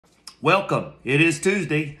Welcome. It is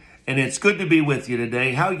Tuesday, and it's good to be with you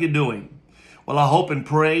today. How are you doing? Well, I hope and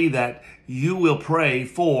pray that you will pray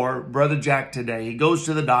for Brother Jack today. He goes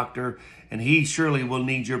to the doctor, and he surely will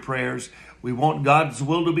need your prayers. We want God's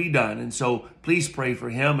will to be done, and so please pray for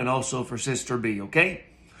him and also for Sister B, okay?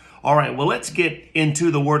 All right, well, let's get into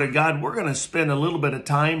the Word of God. We're going to spend a little bit of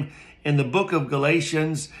time in the book of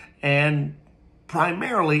Galatians and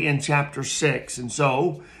primarily in chapter 6, and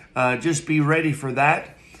so just be ready for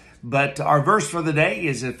that. But our verse for the day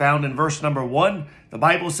is found in verse number 1. The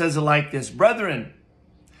Bible says it like this: Brethren,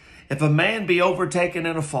 if a man be overtaken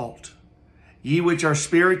in a fault, ye which are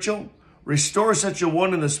spiritual, restore such a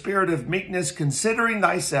one in the spirit of meekness, considering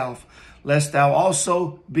thyself, lest thou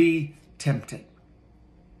also be tempted.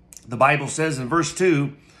 The Bible says in verse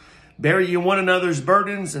 2, bear ye one another's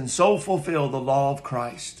burdens, and so fulfill the law of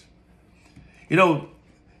Christ. You know,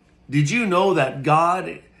 did you know that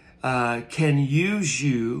God can use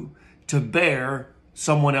you to bear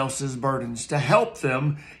someone else's burdens, to help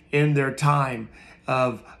them in their time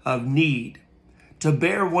of need, to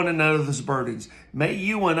bear one another's burdens? May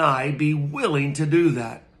you and I be willing to do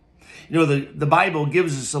that. You know, the Bible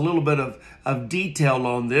gives us a little bit of detail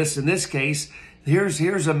on this. In this case,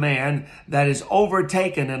 here's a man that is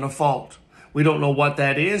overtaken in a fault. We don't know what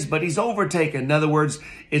that is, but he's overtaken. In other words,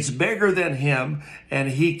 it's bigger than him, and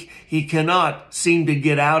he cannot seem to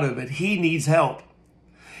get out of it. He needs help.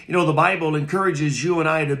 You know, the Bible encourages you and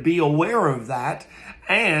I to be aware of that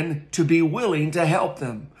and to be willing to help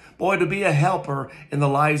them. Boy, to be a helper in the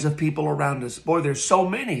lives of people around us. Boy, there's so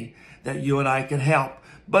many that you and I can help.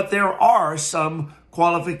 But there are some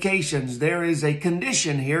qualifications. There is a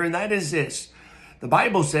condition here, and that is this. The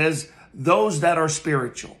Bible says those that are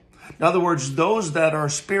spiritual. In other words, those that are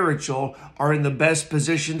spiritual are in the best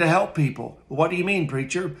position to help people. What do you mean,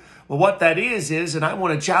 preacher? Well, what that is, and I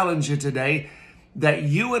want to challenge you today, that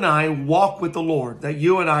you and I walk with the Lord, that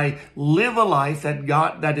you and I live a life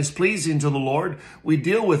that is pleasing to the Lord. We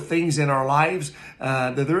deal with things in our lives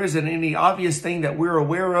that there isn't any obvious thing that we're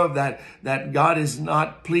aware of that God is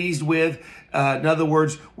not pleased with. In other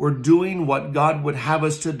words, we're doing what God would have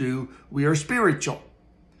us to do. We are spiritual.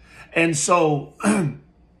 And so,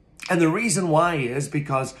 and the reason why is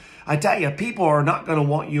because I tell you, people are not going to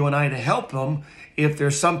want you and I to help them if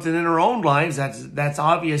there's something in our own lives that's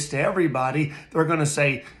obvious to everybody. They're going to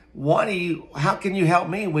say, how can you help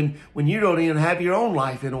me when you don't even have your own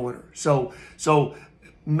life in order? So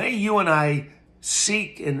may you and I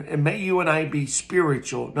seek and may you and I be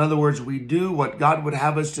spiritual. In other words, we do what God would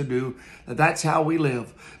have us to do. That's how we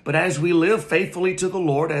live. But as we live faithfully to the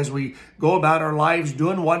Lord, as we go about our lives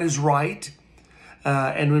doing what is right,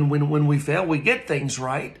 and when we fail, we get things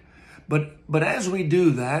right. But as we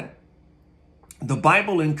do that, the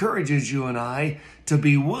Bible encourages you and I to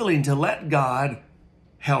be willing to let God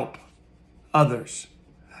help others.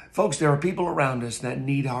 Folks, there are people around us that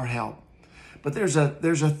need our help. But there's a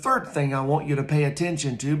third thing I want you to pay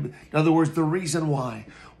attention to. In other words, the reason why.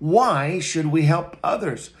 Why should we help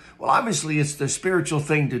others? Well, obviously, it's the spiritual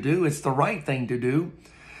thing to do. It's the right thing to do.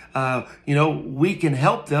 We can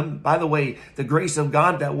help them. By the way, the grace of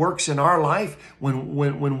God that works in our life,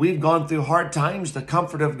 when we've gone through hard times, the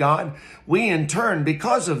comfort of God, we in turn,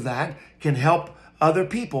 because of that, can help other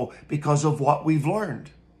people because of what we've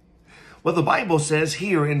learned. Well, the Bible says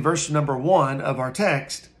here in verse number 1 of our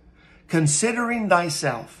text, considering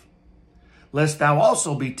thyself, lest thou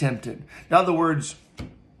also be tempted. In other words,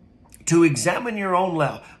 to examine your own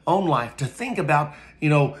life, to think about,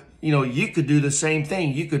 you could do the same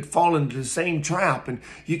thing. You could fall into the same trap and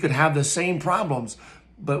you could have the same problems.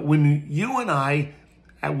 But when you and I,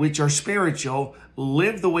 which are spiritual,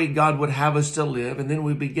 live the way God would have us to live, and then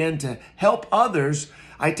we begin to help others,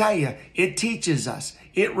 I tell you, it teaches us.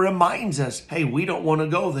 It reminds us, hey, we don't want to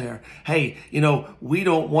go there. Hey, we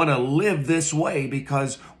don't want to live this way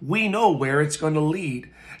because we know where it's going to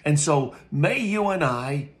lead. And so may you and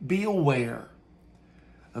I be aware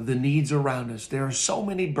of the needs around us. There are so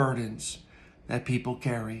many burdens that people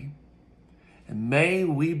carry. And may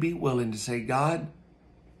we be willing to say, God,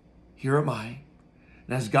 here am I.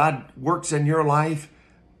 And as God works in your life,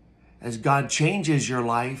 as God changes your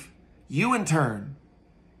life, you in turn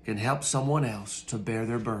can help someone else to bear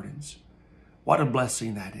their burdens. What a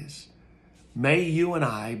blessing that is. May you and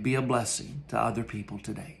I be a blessing to other people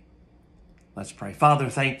today. Let's pray. Father,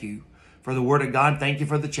 thank you for the Word of God. Thank you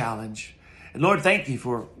for the challenge. And Lord, thank you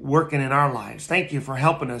for working in our lives. Thank you for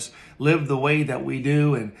helping us live the way that we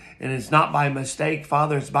do. And it's not by mistake,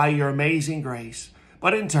 Father, it's by your amazing grace.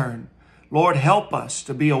 But in turn, Lord, help us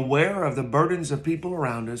to be aware of the burdens of people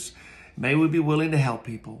around us. May we be willing to help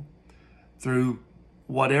people through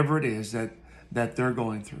whatever it is that that they're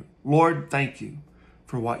going through. Lord, thank you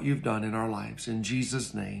for what you've done in our lives. In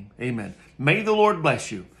Jesus' name, amen. May the Lord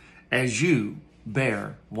bless you as you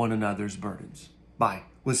bear one another's burdens. Bye.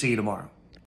 We'll see you tomorrow.